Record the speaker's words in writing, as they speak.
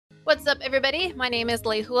What's up, everybody? My name is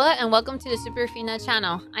Lehua, and welcome to the Superfina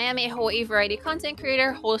Channel. I am a Hawaii variety content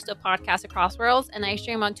creator, host of podcasts across worlds, and I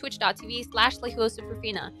stream on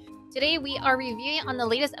twitch.tv/LehuaSuperfina. Today, we are reviewing on the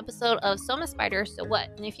latest episode of Soma Spider, So What?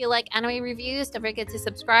 And if you like anime reviews, don't forget to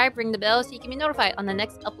subscribe, ring the bell so you can be notified on the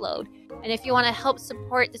next upload. And if you want to help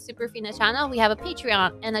support the Superfina Channel, we have a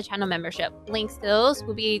Patreon and a channel membership. Links to those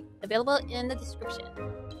will be available in the description.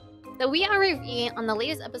 So we are reviewing on the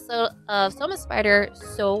latest episode of Soma Spider,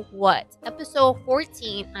 So What? Episode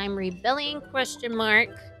 14, I'm rebelling, ?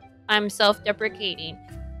 I'm self-deprecating.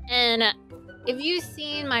 And if you've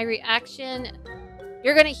seen my reaction,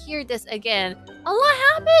 you're gonna hear this again. A lot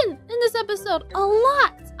happened in this episode, a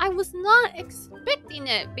lot. I was not expecting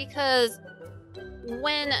it because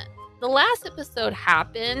when the last episode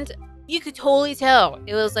happened, you could totally tell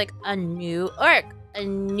it was like a new arc, a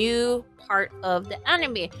new part of the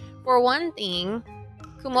anime. For one thing,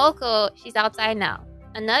 Kumoko, she's outside now.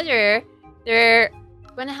 Another, they're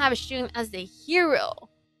gonna have Shun as the hero.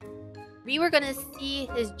 We were gonna see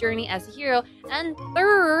his journey as a hero. And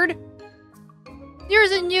third,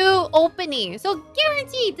 there's a new opening. So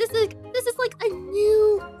guaranteed, this is like a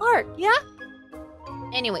new arc, yeah?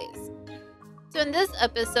 Anyways, so in this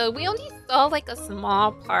episode, we only saw like a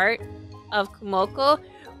small part of Kumoko,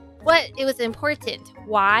 but it was important.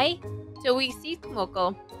 Why? So we see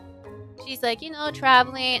Kumoko. She's like,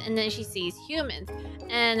 traveling, and then she sees humans.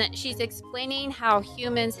 And she's explaining how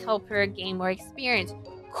humans help her gain more experience.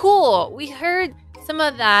 Cool! We heard some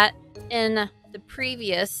of that in the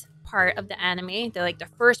previous part of the anime. The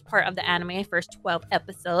first part of the anime, first 12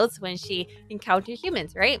 episodes, when she encountered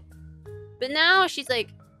humans, right? But now she's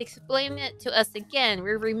like, explaining it to us again.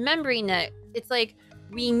 We're remembering it. It's like,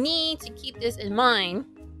 we need to keep this in mind.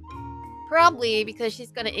 Probably because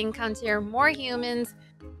she's going to encounter more humans,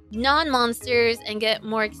 non-monsters, and get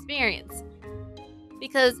more experience.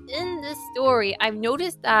 Because in this story, I've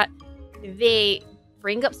noticed that they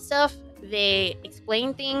bring up stuff, they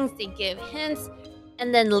explain things, they give hints,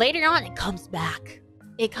 and then later on it comes back.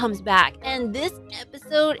 It comes back. And this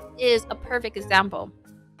episode is a perfect example.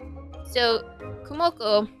 So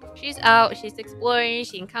Kumoko, she's out, she's exploring,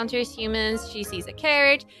 she encounters humans, she sees a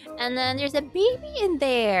carriage, and then there's a baby in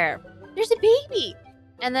there. There's a baby.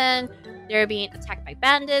 And then they're being attacked by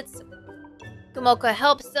bandits. Kumoko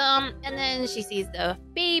helps them, and then she sees the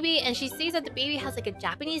baby, and she sees that the baby has like a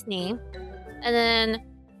Japanese name, and then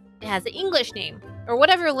it has an English name, or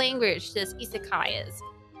whatever language this isekai is.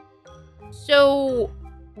 So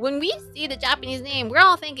when we see the Japanese name, we're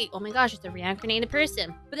all thinking, oh my gosh, it's a reincarnated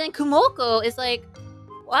person. But then Kumoko is like,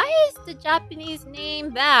 why is the Japanese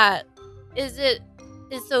name that? Is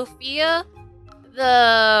Sophia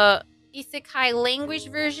the isekai language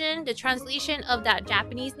version, the translation of that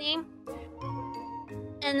Japanese name?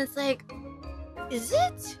 And it's like, is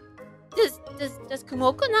it? Does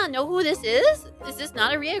Kumoko not know who this is? Is this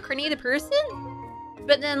not a reincarnated person?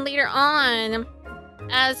 But then later on,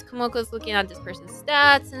 as Kumoko's looking at this person's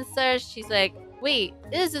stats and such, she's like, wait,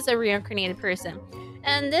 this is a reincarnated person.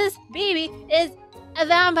 And this baby is a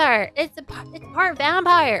vampire. It's part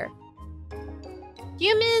vampire.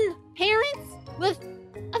 Human parents with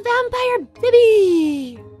a vampire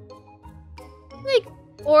baby. Like,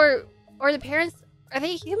 or the parents, are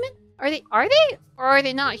they human? Are they or are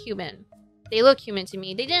they not human? They look human to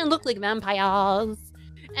me. They didn't look like vampires.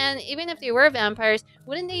 And even if they were vampires,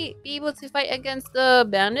 wouldn't they be able to fight against the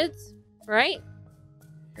bandits? Right?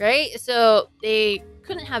 So they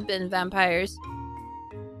couldn't have been vampires.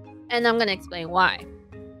 And I'm gonna explain why.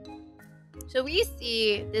 So we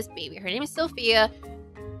see this baby. Her name is Sophia.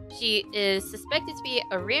 She is suspected to be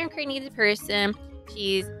a reincarnated person.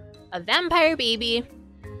 She's a vampire baby.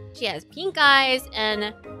 She has pink eyes,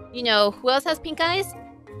 and who else has pink eyes?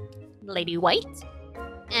 Lady White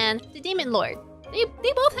and the Demon Lord. They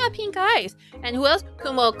both have pink eyes. And who else?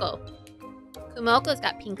 Kumoko. Kumoko's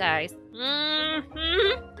got pink eyes.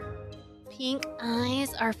 Pink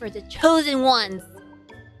eyes are for the chosen ones.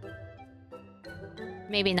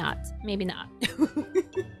 Maybe not.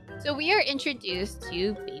 So we are introduced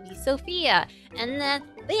to baby Sophia, and then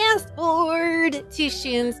fast forward to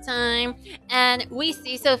Shun's time, and we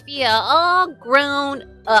see Sophia all grown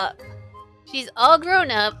up. She's all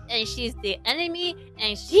grown up, and she's the enemy,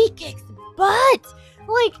 and she kicks butt.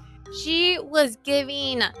 Like, she was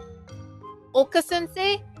giving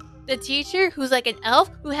Oka-sensei, the teacher, who's like an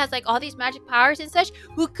elf, who has like all these magic powers and such,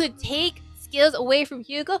 who could take skills away from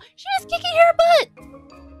Hugo. She was kicking her butt.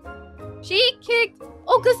 She kicked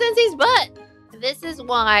Oka-sensei's butt. This is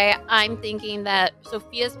why I'm thinking that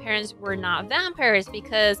Sophia's parents were not vampires,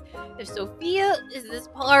 because if Sophia is this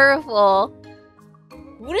powerful,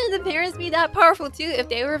 Wouldn't the parents be that powerful too if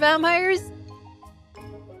they were vampires?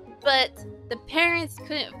 But the parents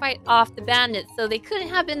couldn't fight off the bandits, so they couldn't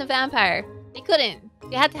have been a vampire. They couldn't.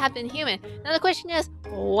 They had to have been human. Now the question is,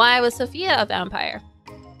 why was Sophia a vampire?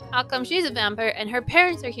 How come she's a vampire and her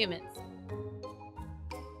parents are humans?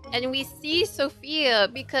 And we see Sophia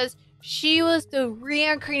because she was the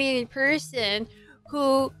reincarnated person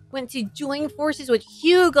who went to join forces with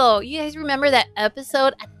Hugo. You guys remember that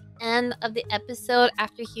episode? At the end of the episode,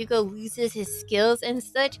 after Hugo loses his skills and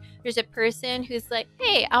such, there's a person who's like,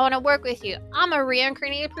 hey, I want to work with you. I'm a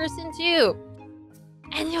reincarnated person too.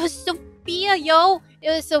 And it was Sophia, yo.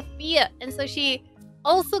 It was Sophia. And so she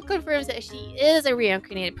also confirms that she is a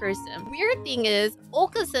reincarnated person. Weird thing is,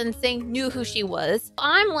 Oka-sensei knew who she was.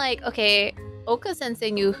 I'm like, okay,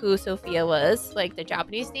 Oka-sensei knew who Sophia was, like the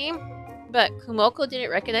Japanese name, but Kumoko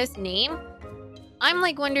didn't recognize the name. I'm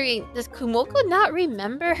like wondering, does Kumoko not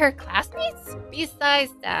remember her classmates?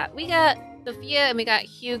 Besides that, we got Sophia and we got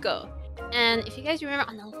Hugo. And if you guys remember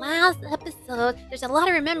on the last episode, there's a lot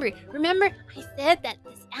of remembering. Remember I said that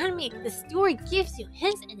this anime, the story gives you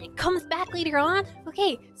hints and it comes back later on?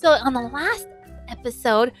 Okay, so on the last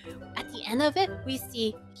episode, at the end of it, we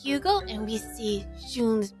see Hugo and we see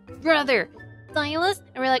Shun's brother, Cyliss.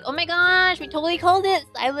 And we're like, oh my gosh, we totally called it.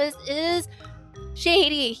 Cyliss is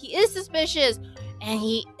shady. He is suspicious. And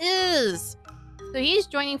he is. So he's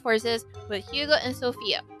joining forces with Hugo and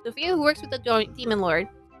Sophia. Sophia, who works with the Demon Lord,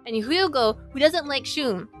 and Hugo, who doesn't like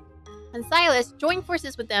Shun. And Cyliss join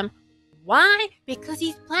forces with them. Why? Because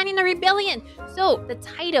he's planning a rebellion. So the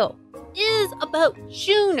title is about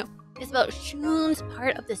Shun. It's about Shun's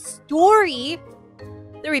part of the story,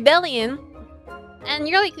 the rebellion. And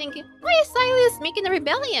you're like thinking, why is Cyliss making the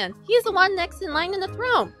rebellion? He's the one next in line on the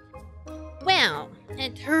throne. Well,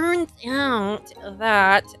 it turns out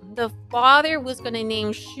that the father was going to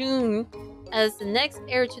name Shun as the next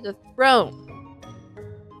heir to the throne.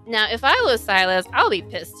 Now, if I was Cyliss, I'll be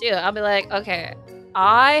pissed too. I'll be like, okay,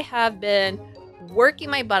 I have been working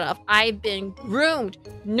my butt off. I've been groomed,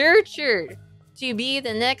 nurtured to be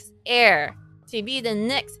the next heir, to be the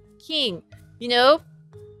next king, you know?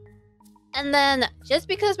 And then, just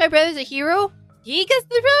because my brother's a hero, he gets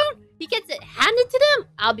the throne, he gets it handed to them,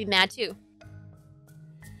 I'll be mad too.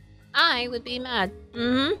 I would be mad.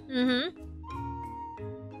 The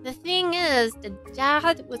thing is, the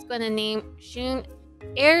dad was going to name Shun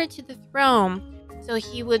heir to the throne, so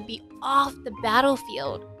he would be off the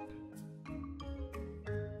battlefield.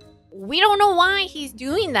 We don't know why he's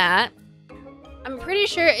doing that. I'm pretty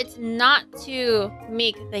sure it's not to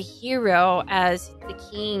make the hero as the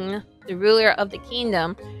king, the ruler of the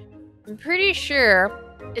kingdom. I'm pretty sure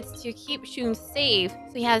it's to keep Shun safe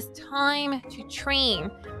so he has time to train,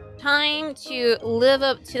 time to live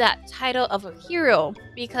up to that title of a hero,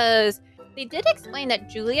 because they did explain that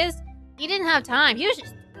Julius, he didn't have time. He was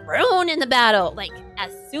just thrown in the battle, like,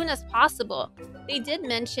 as soon as possible. They did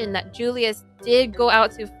mention that Julius did go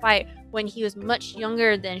out to fight when he was much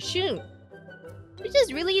younger than Shun, which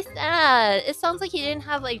is really sad. It sounds like he didn't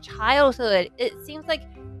have, like, childhood. It seems like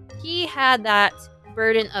he had that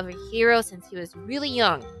burden of a hero since he was really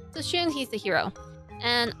young. So Shun, he's the hero.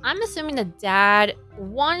 And I'm assuming the dad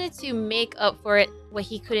wanted to make up for it what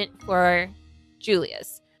he couldn't for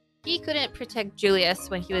Julius. He couldn't protect Julius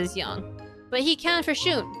when he was young, but he can for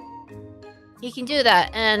Shun. He can do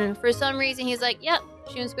that, and for some reason he's like, yep,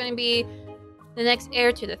 Shun's going to be the next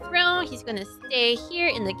heir to the throne. He's going to stay here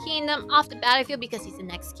in the kingdom off the battlefield because he's the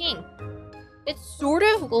next king. It's sort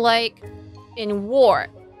of like in war.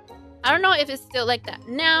 I don't know if it's still like that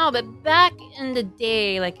now, but back in the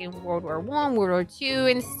day, like in World War I, World War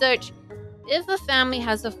II and such, if a family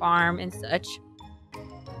has a farm and such,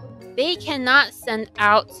 they cannot send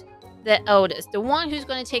out the eldest, the one who's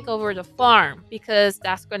going to take over the farm, because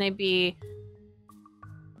that's going to be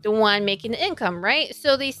the one making the income, right?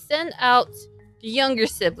 So they send out the younger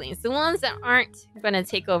siblings, the ones that aren't going to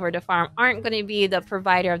take over the farm, aren't going to be the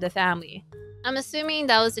provider of the family. I'm assuming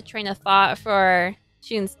that was the train of thought for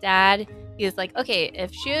Shun's dad. He was like, okay,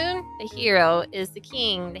 if Shun, the hero, is the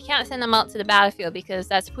king, they can't send him out to the battlefield because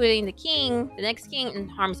that's putting the king, the next king, in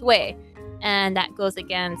harm's way. And that goes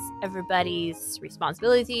against everybody's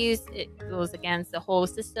responsibilities. It goes against the whole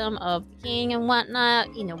system of the king and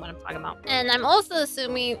whatnot. You know what I'm talking about. And I'm also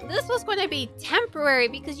assuming this was going to be temporary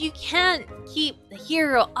because you can't keep the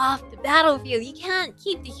hero off the battlefield. You can't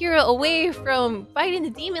keep the hero away from fighting the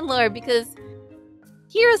Demon Lord because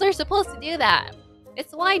heroes are supposed to do that.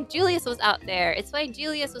 It's why Julius was out there. It's why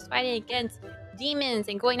Julius was fighting against demons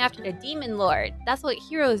and going after the Demon Lord. That's what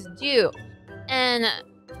heroes do. And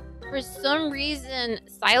for some reason,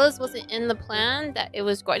 Cyliss wasn't in the plan that it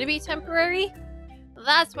was going to be temporary.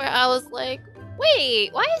 that's where I was like,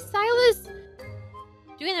 wait, why is Cyliss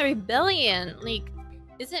doing a rebellion? Like,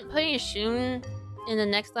 isn't putting Shun in the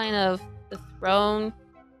next line of the throne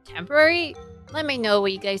temporary? Let me know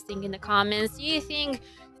what you guys think in the comments. Do you think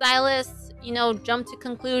Cyliss, jumped to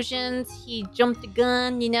conclusions? He jumped the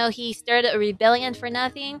gun, he started a rebellion for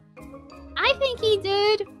nothing? I think he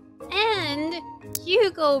did. And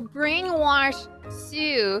Hugo brainwashed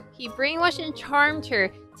Sue. He brainwashed and charmed her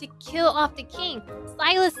to kill off the king.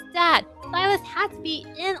 Cyliss' dad. Cyliss had to be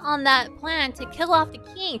in on that plan to kill off the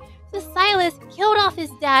king. So Cyliss killed off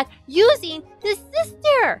his dad using his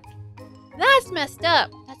sister. That's messed up.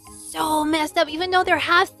 That's so messed up. Even though they're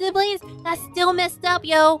half siblings, that's still messed up,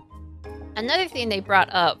 yo. Another thing they brought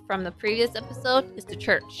up from the previous episode is the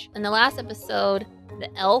church. In the last episode, the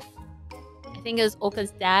elf, I think it was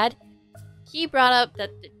Oka's dad, he brought up that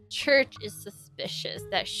the church is suspicious,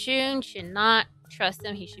 that Shun should not trust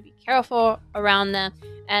them. He should be careful around them.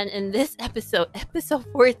 And in this episode, episode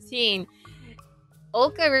 14,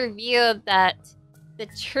 Oka revealed that the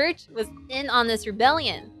church was in on this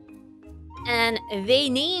rebellion. And they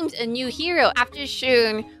named a new hero after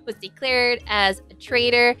Shun was declared as a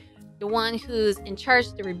traitor, the one who's in charge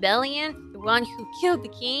of the rebellion, the one who killed the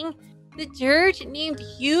king. The church named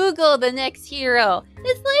Hugo the next hero.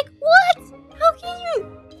 It's like, what? How can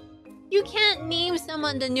you? You can't name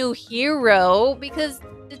someone the new hero because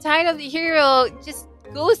the title of the hero just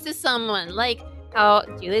goes to someone. Like how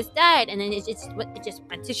Julius died and then it just went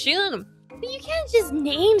to Shun. But you can't just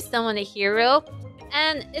name someone a hero.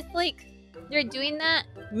 And it's like they're doing that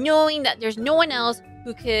knowing that there's no one else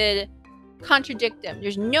who could contradict them.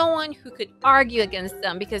 There's no one who could argue against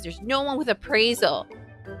them because there's no one with appraisal.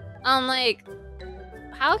 I'm like,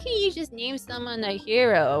 how can you just name someone a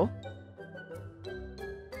hero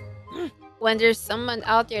when there's someone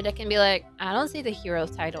out there that can be like, I don't see the hero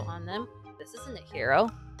title on them. This isn't a hero.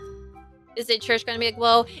 Is the church going to be like,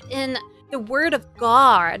 well, in the word of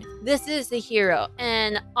God, this is the hero.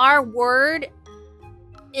 And our word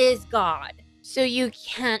is God. So you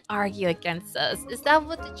can't argue against us. Is that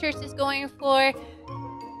what the church is going for?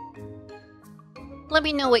 Let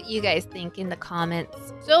me know what you guys think in the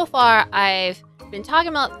comments. So far, I've been talking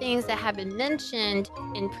about things that have been mentioned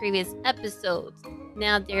in previous episodes.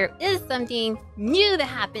 Now, there is something new that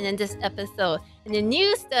happened in this episode. And the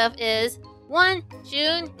new stuff is, one,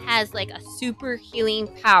 Shun has like a super healing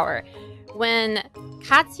power. When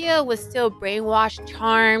Katya was still brainwashed,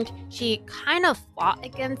 charmed, she kind of fought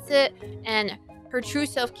against it. And her true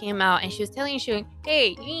self came out and she was telling Shun,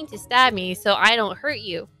 hey, you need to stab me so I don't hurt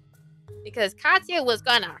you. Because Katya was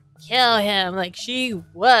gonna kill him, like she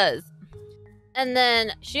was. And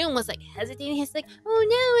then Shun was like hesitating. He's like, oh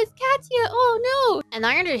no, it's Katya, oh no. And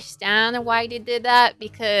I understand why they did that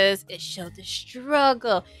because it showed the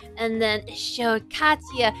struggle. And then it showed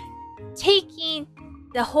Katya taking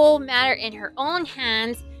the whole matter in her own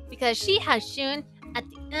hands because she had Shun at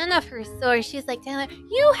the end of her sword. She's like telling her,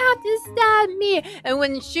 you have to stab me. And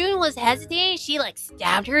when Shun was hesitating, she like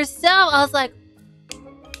stabbed herself. I was like,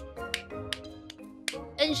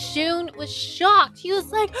 and Shun was shocked. He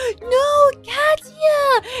was like, no,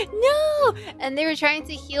 Katya, no. And they were trying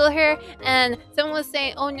to heal her. And someone was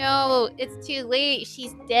saying, oh no, it's too late.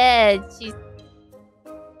 She's dead.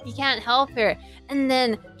 He can't help her. And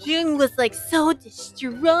then Shun was like so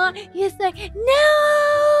distraught. He was like,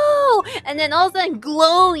 no. And then all of a sudden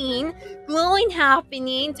glowing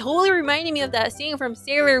happening. Totally reminded me of that scene from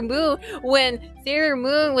Sailor Moon when Sailor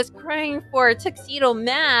Moon was crying for a tuxedo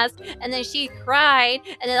mask. And then she cried.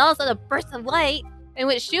 And then all of a sudden a burst of light. And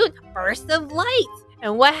with Shun, burst of light.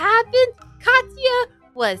 And what happened? Katya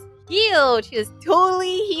was healed. She was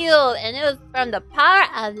totally healed. And it was from the power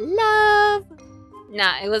of love.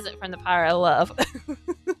 Nah, it wasn't from the power of love.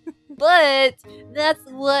 But that's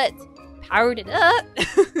what powered it up.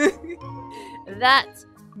 That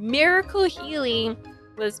miracle healing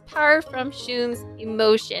was powered from Shun's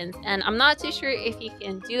emotions. And I'm not too sure if he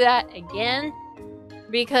can do that again.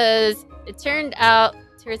 Because it turned out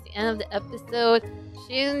towards the end of the episode,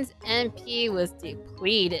 Shun's MP was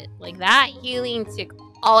depleted. Like that healing took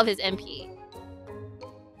all of his MP.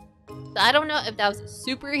 So I don't know if that was a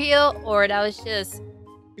super heal or that was just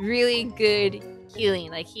really good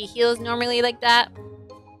healing. Like he heals normally like that,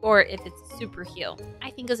 or if it's a super heal. I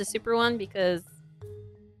think it was a super one because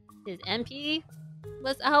his MP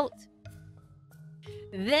was out.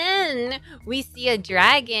 Then we see a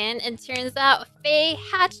dragon and turns out Faye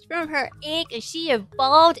hatched from her egg and she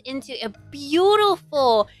evolved into a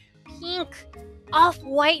beautiful pink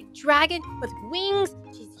off-white dragon with wings.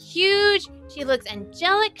 She's huge. She looks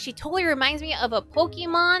angelic. She totally reminds me of a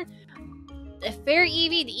Pokemon. the fairy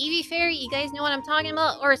Eevee, the Eevee fairy, you guys know what I'm talking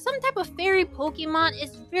about, or some type of fairy Pokemon.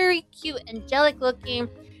 It's very cute, angelic looking.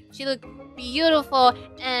 She looked beautiful,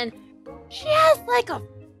 and she has like a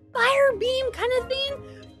fire beam kind of thing.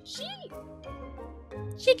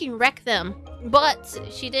 She can wreck them, but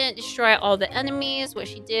she didn't destroy all the enemies. What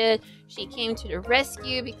she did, she came to the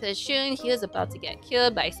rescue because Shun, he was about to get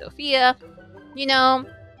killed by Sophia, you know.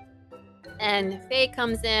 And Faye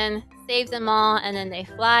comes in, saves them all, and then they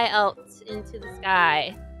fly out into the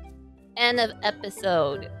sky. End of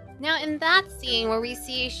episode. Now in that scene where we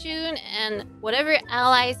see Shun and whatever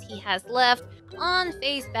allies he has left on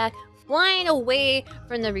Faye's back flying away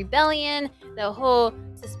from the rebellion, the whole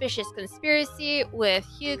suspicious conspiracy with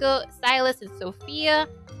Hugo, Cyliss, and Sophia.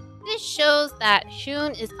 This shows that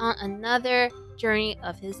Shun is on another journey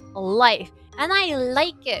of his life. And I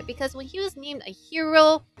like it because when he was named a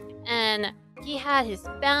hero and he had his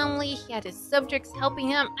family, he had his subjects helping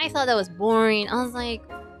him, I thought that was boring. I was like,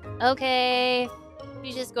 okay,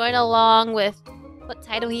 he's just going along with what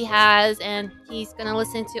title he has and he's gonna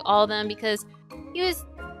listen to all of them because he was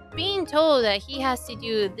being told that he has to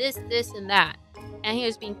do this, this, and that. And he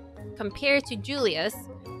was being compared to Julius,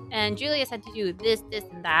 and Julius had to do this, this,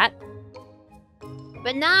 and that.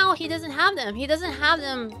 But now he doesn't have them. He doesn't have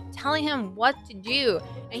them telling him what to do.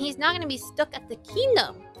 And he's not going to be stuck at the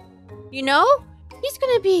kingdom. You know? He's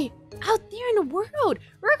going to be out there in the world.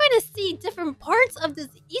 We're going to see different parts of this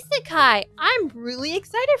isekai. I'm really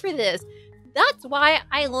excited for this. That's why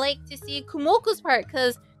I like to see Kumoko's part,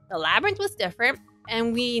 because the labyrinth was different.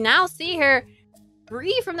 And we now see her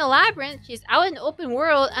free from the labyrinth. She's out in the open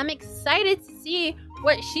world. I'm excited to see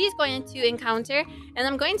what she's going to encounter, and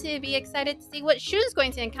I'm going to be excited to see what Shun's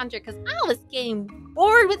going to encounter, because I was getting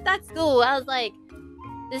bored with that school. I was like,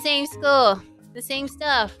 the same school, the same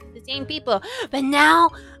stuff, the same people. But now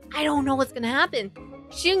I don't know what's gonna happen.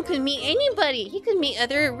 Shun could meet anybody. He could meet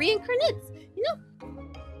other reincarnates. You know,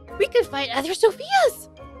 we could fight other Sophias.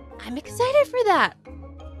 I'm excited for that.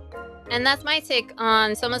 And that's my take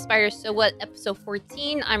on Soma Spider So What episode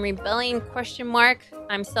 14. I'm rebelling, ?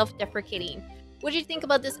 I'm self-deprecating. What did you think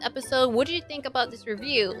about this episode? What did you think about this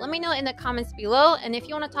review? Let me know in the comments below. And if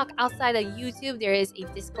you want to talk outside of YouTube, there is a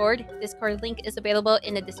Discord. Discord link is available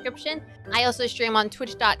in the description. I also stream on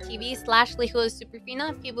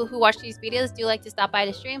twitch.tv/LehuaSuperfina. People who watch these videos do like to stop by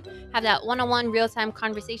the stream, have that one-on-one real-time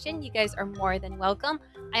conversation. You guys are more than welcome.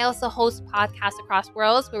 I also host podcasts across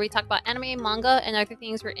worlds where we talk about anime, manga, and other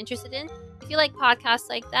things we're interested in. If you like podcasts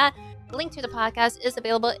like that, the link to the podcast is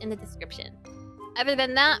available in the description. Other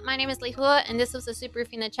than that, my name is Lehua, and this was the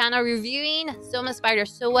Superfina Channel reviewing Soma Spider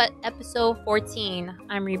So What episode 14.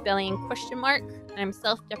 I'm rebelling ? I'm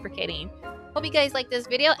self-deprecating. Hope you guys like this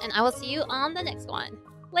video, and I will see you on the next one.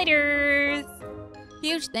 Laters!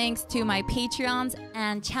 Huge thanks to my Patreons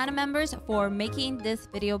and channel members for making this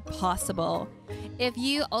video possible. If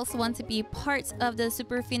you also want to be part of the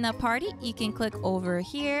Superfina party, you can click over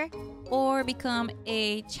here or become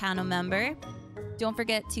a channel member. Don't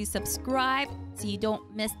forget to subscribe so you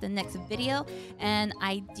don't miss the next video. And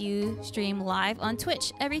I do stream live on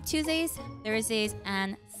Twitch every Tuesdays, Thursdays,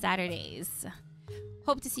 and Saturdays.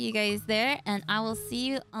 Hope to see you guys there, and I will see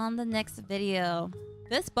you on the next video.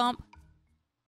 Fist bump.